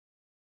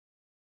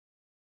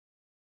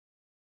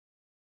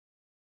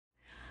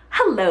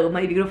Hello,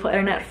 my beautiful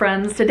internet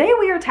friends. Today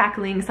we are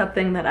tackling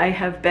something that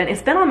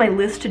it's been on my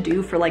list to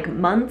do for like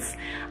months.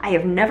 I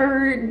have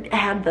never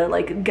had the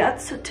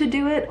guts to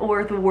do it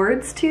or the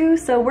words to,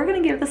 so we're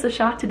gonna give this a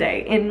shot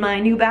today in my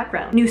new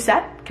background. New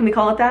set, can we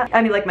call it that?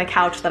 I mean, like my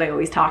couch that I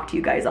always talk to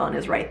you guys on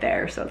is right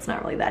there, so it's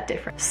not really that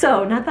different.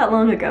 So not that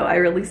long ago, I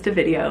released a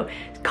video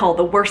called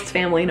The Worst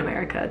Family in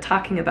America,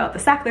 talking about the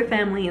Sackler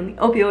family and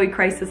the opioid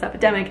crisis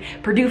epidemic,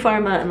 Purdue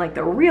Pharma, and like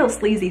the real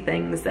sleazy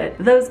things that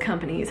those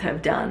companies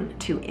have done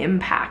to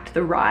impact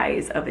the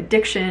rise of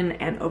addiction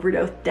and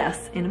overdose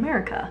deaths in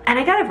America. And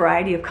I got a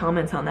variety of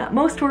comments on that.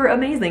 Most were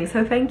amazing,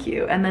 so thank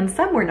you. And then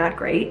some were not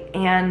great,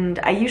 and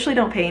I usually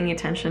don't pay any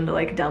attention to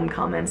like dumb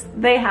comments.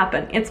 They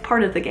happen, it's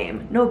part of the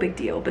game, no big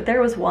deal. But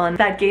there was one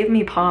that gave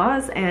me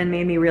pause and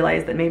made me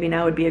realize that maybe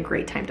now would be a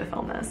great time to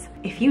film this.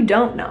 If you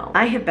don't know,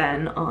 I have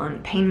been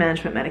on pain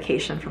management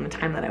medication from the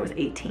time that I was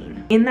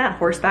 18. In that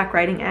horseback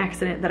riding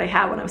accident that I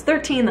had when I was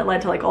 13 that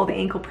led to like all the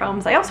ankle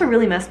problems, I also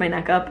really messed my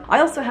neck up. I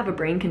also have a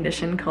brain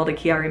condition called a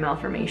Chiari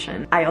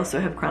malformation. I also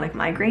have chronic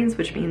migraines,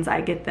 which means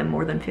I get them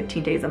more than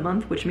 15 days a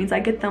month, which means I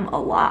get them a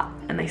lot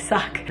and they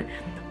suck.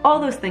 All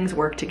those things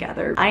work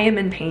together. I am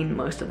in pain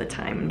most of the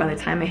time, and by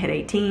the time I hit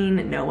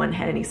 18, no one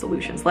had any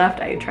solutions left.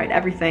 I had tried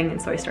everything,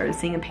 and so I started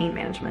seeing a pain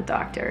management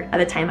doctor. By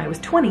the time I was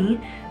 20,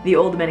 the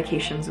old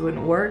medications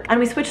wouldn't work, and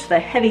we switched to the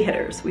heavy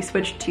hitters. We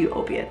switched to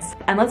opiates.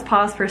 And let's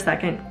pause for a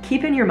second.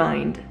 Keep in your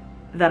mind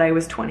that I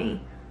was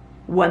 20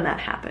 when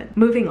that happened.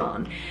 Moving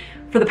on.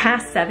 For the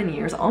past 7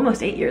 years,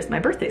 almost 8 years, my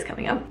birthday's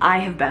coming up, I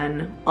have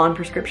been on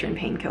prescription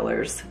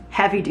painkillers,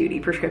 heavy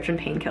duty prescription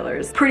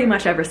painkillers, pretty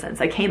much ever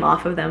since. I came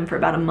off of them for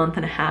about a month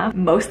and a half,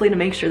 mostly to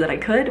make sure that I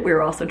could. We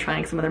were also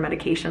trying some other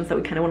medications that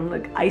we kind of wanted to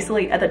like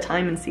isolate at the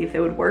time and see if they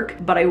would work,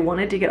 but I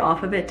wanted to get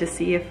off of it to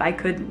see if I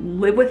could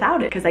live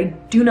without it, because I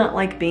do not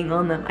like being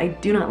on them. I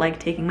do not like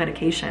taking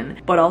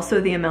medication, but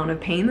also the amount of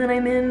pain that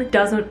I'm in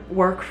doesn't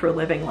work for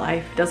living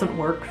life, doesn't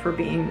work for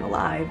being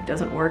alive,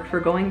 doesn't work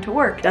for going to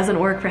work, doesn't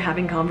work for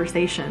having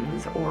conversations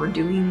or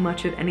doing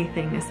much of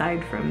anything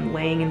aside from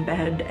laying in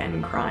bed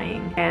and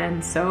crying.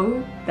 And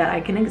so that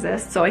I can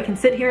exist, so I can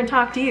sit here and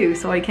talk to you,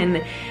 so I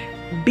can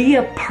be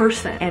a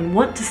person and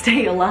want to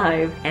stay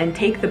alive and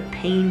take the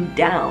pain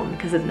down,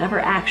 because it's never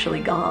actually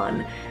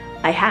gone.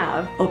 I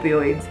have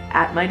opioids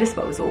at my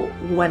disposal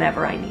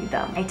whenever I need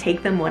them. I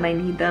take them when I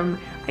need them.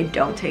 I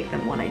don't take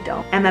them when I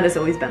don't. And that has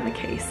always been the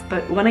case.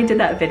 But when I did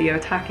that video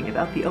talking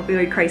about the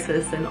opioid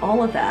crisis and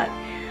all of that,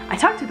 I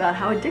talked about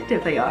how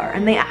addictive they are,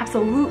 and they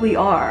absolutely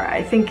are.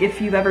 I think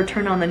if you've ever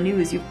turned on the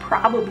news, you've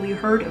probably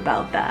heard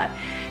about that.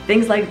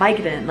 Things like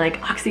Vicodin, like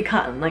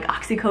Oxycontin, like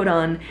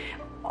oxycodone,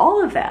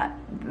 all of that,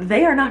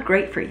 they are not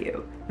great for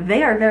you.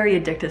 They are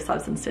very addictive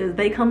substances.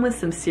 They come with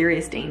some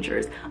serious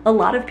dangers. A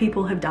lot of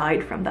people have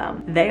died from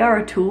them. They are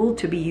a tool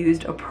to be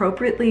used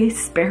appropriately,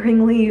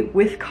 sparingly,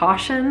 with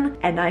caution,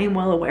 and I am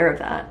well aware of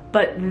that.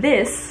 But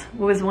this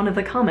was one of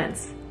the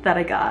comments that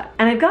I got.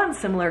 And I've gotten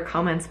similar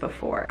comments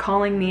before,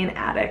 calling me an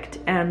addict,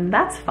 and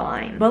that's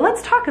fine. But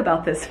let's talk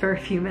about this for a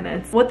few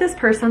minutes. What this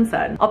person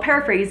said, I'll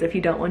paraphrase if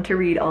you don't want to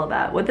read all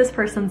that. What this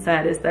person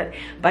said is that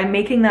by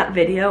making that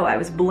video, I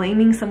was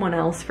blaming someone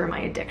else for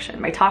my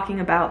addiction, by talking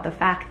about the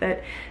fact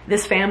that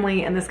this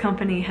family and this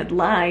company had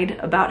lied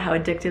about how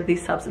addictive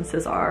these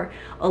substances are,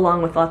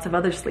 along with lots of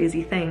other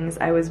sleazy things.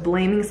 I was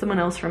blaming someone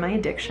else for my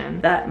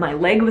addiction, that my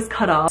leg was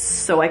cut off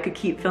so I could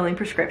keep filling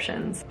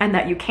prescriptions, and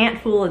that you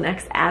can't fool an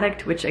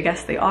ex-addict, which I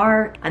guess they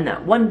are, and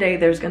that one day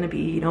there's gonna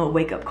be, you know, a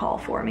wake-up call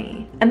for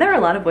me. And there are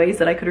a lot of ways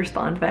that I could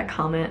respond to that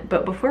comment,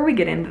 but before we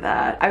get into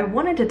that, I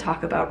wanted to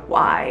talk about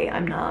why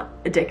I'm not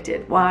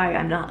addicted, why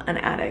I'm not an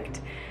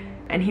addict.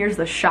 And here's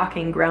the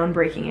shocking,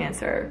 groundbreaking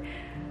answer.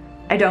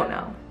 I don't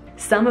know.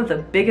 Some of the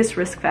biggest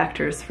risk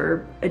factors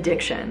for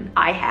addiction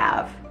I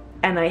have,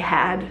 and I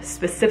had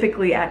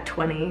specifically at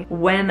 20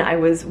 when I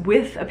was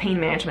with a pain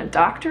management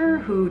doctor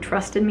who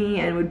trusted me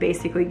and would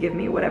basically give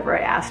me whatever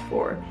I asked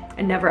for.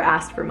 I never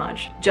asked for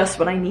much, just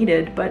what I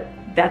needed, but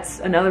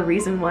that's another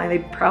reason why they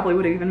probably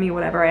would have given me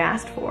whatever I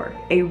asked for.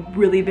 A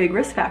really big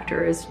risk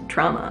factor is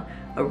trauma.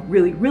 A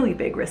really, really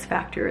big risk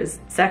factor is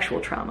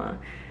sexual trauma.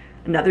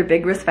 Another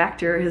big risk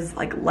factor is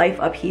like life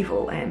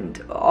upheaval,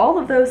 and all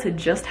of those had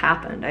just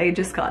happened. I had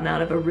just gotten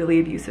out of a really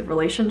abusive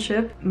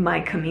relationship.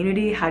 My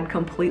community had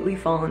completely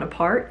fallen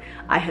apart.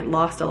 I had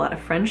lost a lot of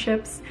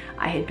friendships.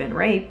 I had been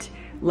raped.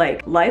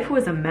 Like, life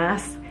was a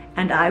mess,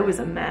 and I was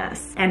a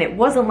mess. And it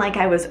wasn't like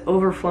I was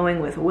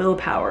overflowing with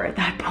willpower at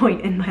that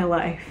point in my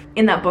life.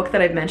 In that book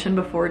that I've mentioned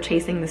before,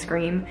 Chasing the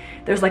Scream,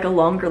 there's like a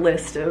longer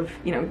list of,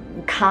 you know,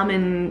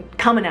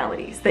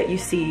 commonalities that you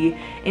see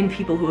in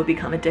people who have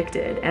become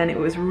addicted. And it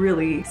was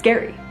really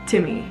scary to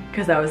me,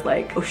 because I was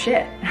like, oh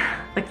shit,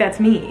 like that's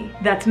me.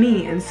 That's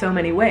me in so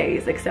many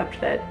ways,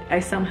 except that I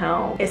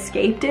somehow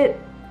escaped it.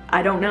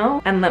 I don't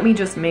know. And let me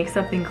just make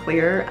something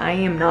clear. I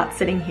am not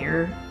sitting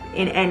here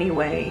in any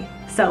way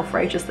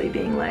self-righteously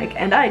being like,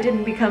 and I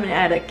didn't become an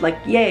addict, like,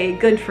 yay,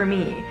 good for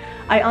me.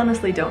 I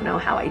honestly don't know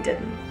how I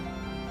didn't.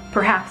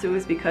 Perhaps it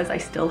was because I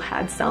still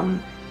had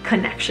some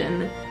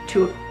connection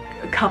to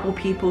a couple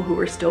people who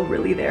were still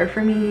really there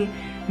for me.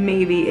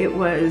 Maybe it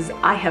was,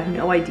 I have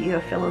no idea,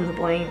 fill in the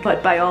blank,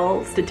 but by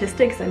all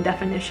statistics and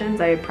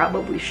definitions, I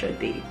probably should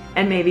be.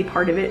 And maybe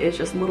part of it is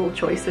just little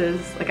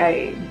choices. Like,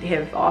 I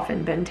have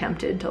often been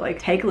tempted to like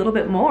take a little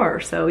bit more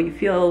so you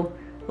feel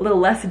a little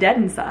less dead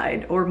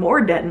inside or more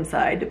dead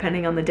inside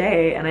depending on the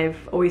day, and I've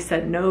always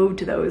said no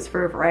to those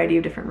for a variety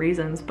of different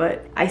reasons,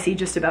 but I see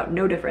just about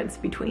no difference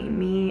between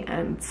me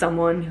and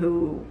someone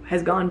who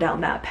has gone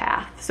down that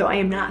path. So I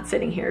am not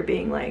sitting here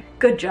being like,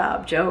 good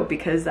job, Joe,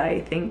 because I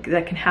think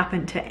that can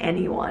happen to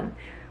anyone.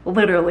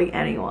 Literally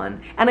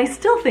anyone. And I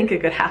still think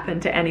it could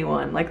happen to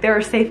anyone. Like, there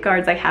are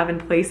safeguards I have in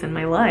place in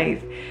my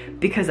life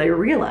because I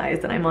realize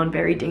that I'm on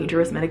very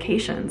dangerous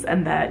medications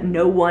and that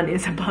no one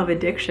is above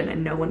addiction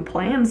and no one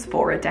plans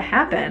for it to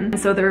happen. And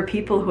so there are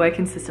people who I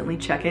consistently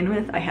check in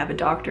with. I have a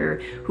doctor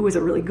who is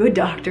a really good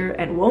doctor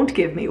and won't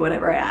give me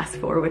whatever I ask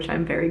for, which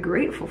I'm very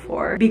grateful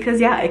for,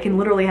 because yeah, it can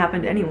literally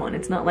happen to anyone.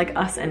 It's not like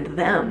us and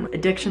them.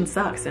 Addiction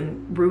sucks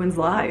and ruins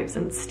lives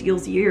and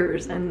steals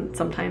years and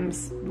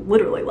sometimes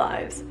literally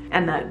lives.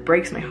 And that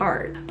breaks my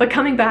heart. But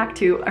coming back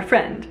to a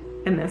friend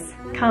in this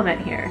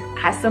comment here,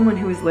 as someone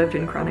who has lived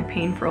in chronic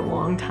pain for a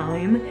long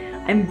time,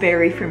 I'm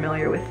very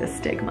familiar with this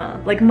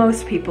stigma. Like,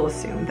 most people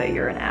assume that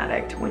you're an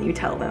addict when you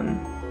tell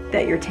them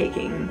that you're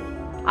taking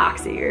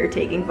Oxy or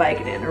taking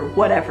Vicodin or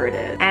whatever it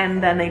is,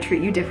 and then they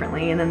treat you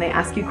differently, and then they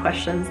ask you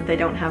questions that they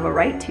don't have a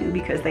right to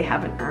because they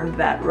haven't earned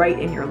that right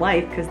in your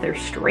life because they're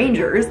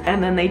strangers,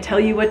 and then they tell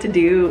you what to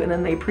do, and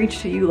then they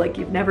preach to you like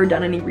you've never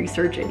done any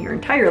research in your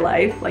entire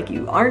life, like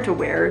you aren't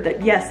aware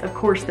that yes, of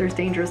course there's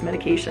dangerous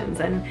medications,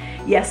 and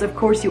yes, of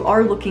course you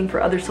are looking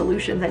for other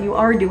solutions, and you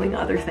are doing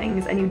other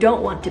things, and you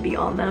don't want to be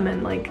on them,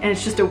 and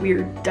it's just a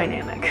weird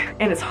dynamic.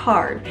 And it's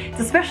hard.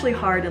 It's especially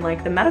hard in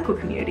like the medical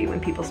community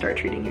when people start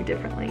treating you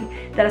differently.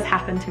 That has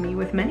happened to me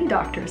with many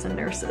doctors and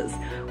nurses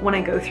when I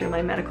go through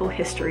my medical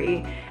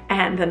history,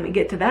 and then we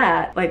get to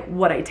that, like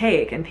what I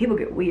take, and people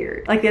get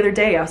weird. Like the other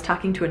day I was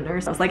talking to a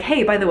nurse, I was like,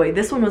 hey, by the way,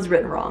 this one was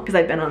written wrong because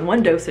I've been on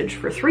one dosage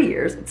for 3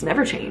 years, it's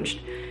never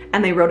changed,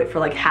 and they wrote it for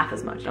like half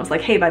as much. And I was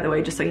like, hey, by the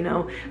way, just so you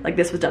know, like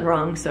this was done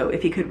wrong, so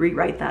if you could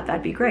rewrite that,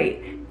 that'd be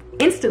great.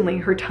 Instantly,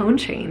 her tone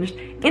changed.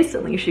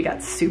 Instantly, she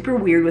got super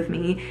weird with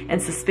me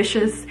and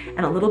suspicious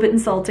and a little bit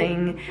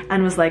insulting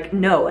and was like,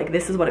 no, like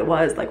this is what it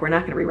was. Like, we're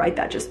not gonna rewrite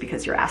that just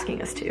because you're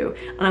asking us to.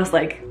 And I was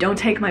like, don't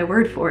take my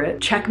word for it.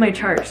 Check my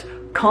charts.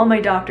 Call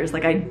my doctors.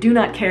 Like, I do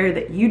not care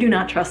that you do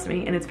not trust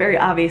me, and it's very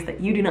obvious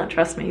that you do not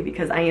trust me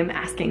because I am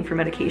asking for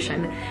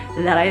medication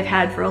that I have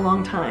had for a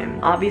long time.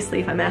 Obviously,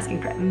 if I'm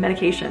asking for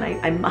medication,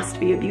 I must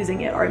be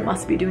abusing it or I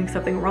must be doing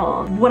something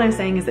wrong. What I'm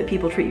saying is that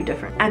people treat you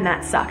different, and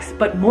that sucks.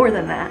 But more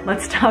than that,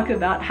 let's talk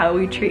about how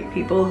we treat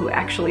people who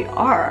actually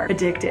are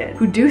addicted,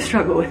 who do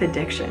struggle with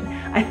addiction.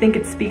 I think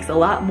it speaks a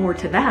lot more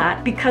to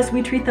that because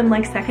we treat them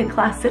like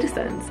second-class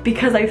citizens.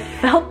 Because I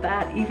felt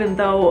that even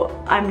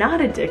though I'm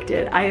not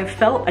addicted, I have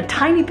felt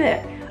a tiny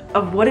bit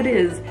of what it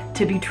is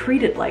to be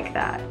treated like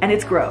that. And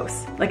it's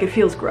gross. Like, it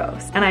feels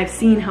gross. And I've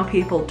seen how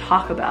people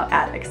talk about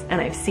addicts,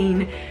 and I've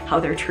seen how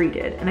they're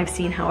treated, and I've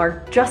seen how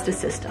our justice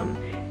system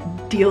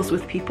deals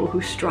with people who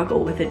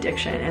struggle with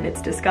addiction, and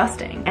it's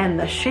disgusting. And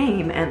the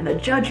shame and the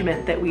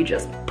judgment that we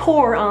just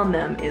pour on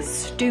them is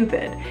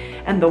stupid.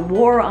 And the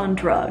war on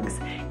drugs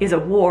is a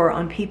war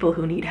on people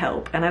who need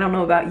help. And I don't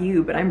know about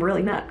you, but I'm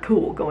really not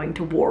cool going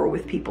to war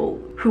with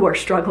people who are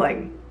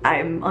struggling.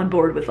 I'm on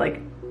board with like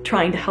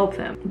trying to help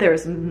them.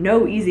 There's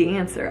no easy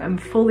answer. I'm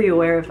fully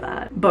aware of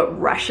that. But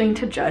rushing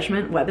to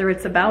judgment, whether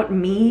it's about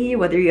me,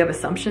 whether you have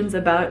assumptions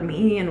about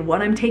me and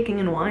what I'm taking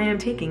and why I'm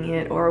taking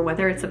it, or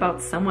whether it's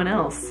about someone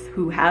else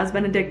who has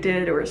been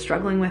addicted or is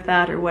struggling with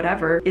that or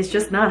whatever, is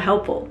just not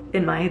helpful,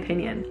 in my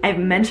opinion. I've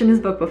mentioned his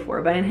book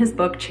before, but in his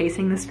book,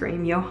 Chasing the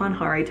Scream, Johann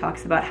Hari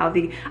talks about how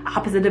the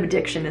opposite of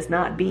addiction is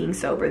not being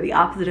sober. The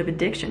opposite of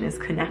addiction is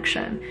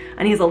connection.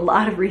 And he has a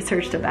lot of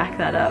research to back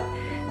that up,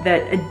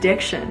 that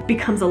addiction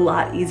becomes a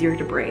lot easier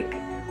to break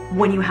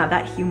when you have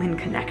that human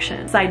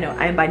connection. Side note,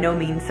 I am by no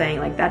means saying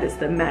like that is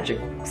the magic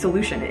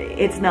solution.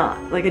 It's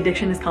not. Like,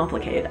 addiction is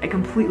complicated. I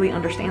completely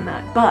understand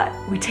that. But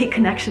we take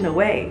connection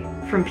away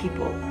from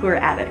people who are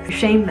addicts. We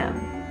shame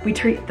them. We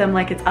treat them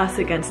like it's us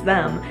against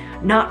them,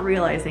 not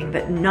realizing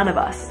that none of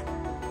us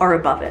are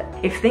above it.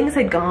 If things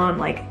had gone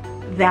like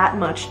that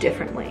much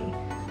differently,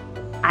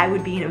 I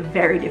would be in a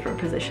very different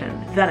position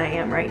than I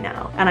am right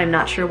now. And I'm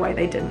not sure why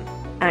they didn't.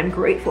 And I'm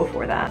grateful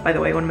for that. By the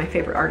way, one of my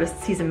favorite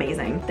artists, he's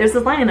amazing. There's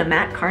this line in a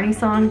Matt Carney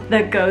song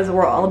that goes,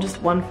 we're all just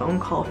one phone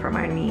call from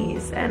our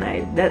knees. And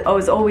that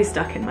was always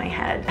stuck in my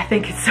head. I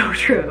think it's so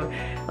true.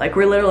 Like,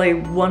 we're literally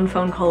one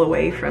phone call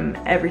away from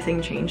everything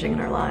changing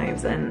in our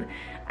lives. And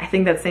I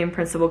think that same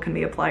principle can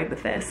be applied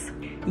with this.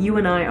 You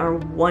and I are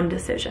one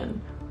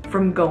decision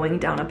from going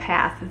down a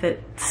path that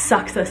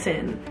sucks us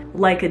in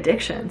like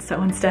addiction.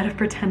 So instead of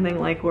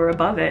pretending like we're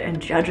above it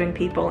and judging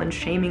people and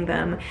shaming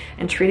them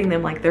and treating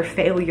them like they're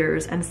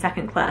failures and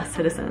second-class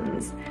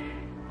citizens,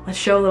 let's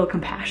show a little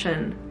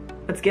compassion.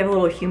 Let's give a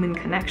little human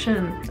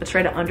connection. Let's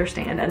try to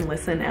understand and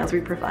listen as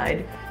we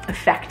provide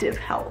effective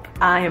help.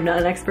 I am not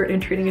an expert in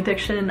treating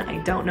addiction. I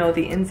don't know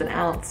the ins and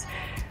outs,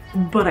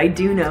 But I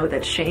do know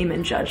that shame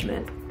and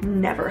judgment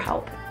never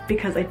help,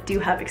 because I do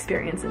have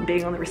experience in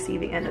being on the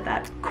receiving end of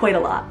that quite a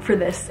lot for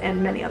this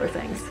and many other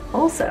things.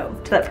 Also,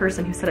 to that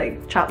person who said I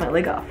chopped my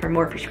leg off for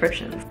more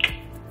prescriptions,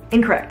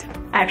 incorrect.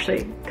 I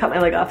actually cut my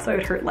leg off so it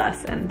would hurt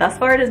less, and thus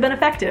far it has been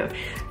effective.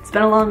 It's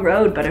been a long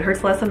road, but it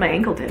hurts less than my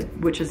ankle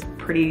did, which is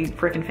pretty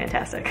freaking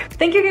fantastic.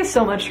 Thank you guys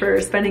so much for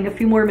spending a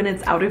few more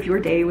minutes out of your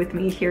day with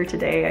me here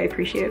today. I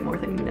appreciate it more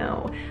than you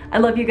know. I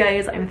love you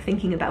guys, I'm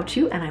thinking about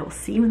you, and I will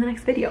see you in the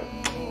next video.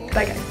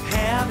 Bye guys.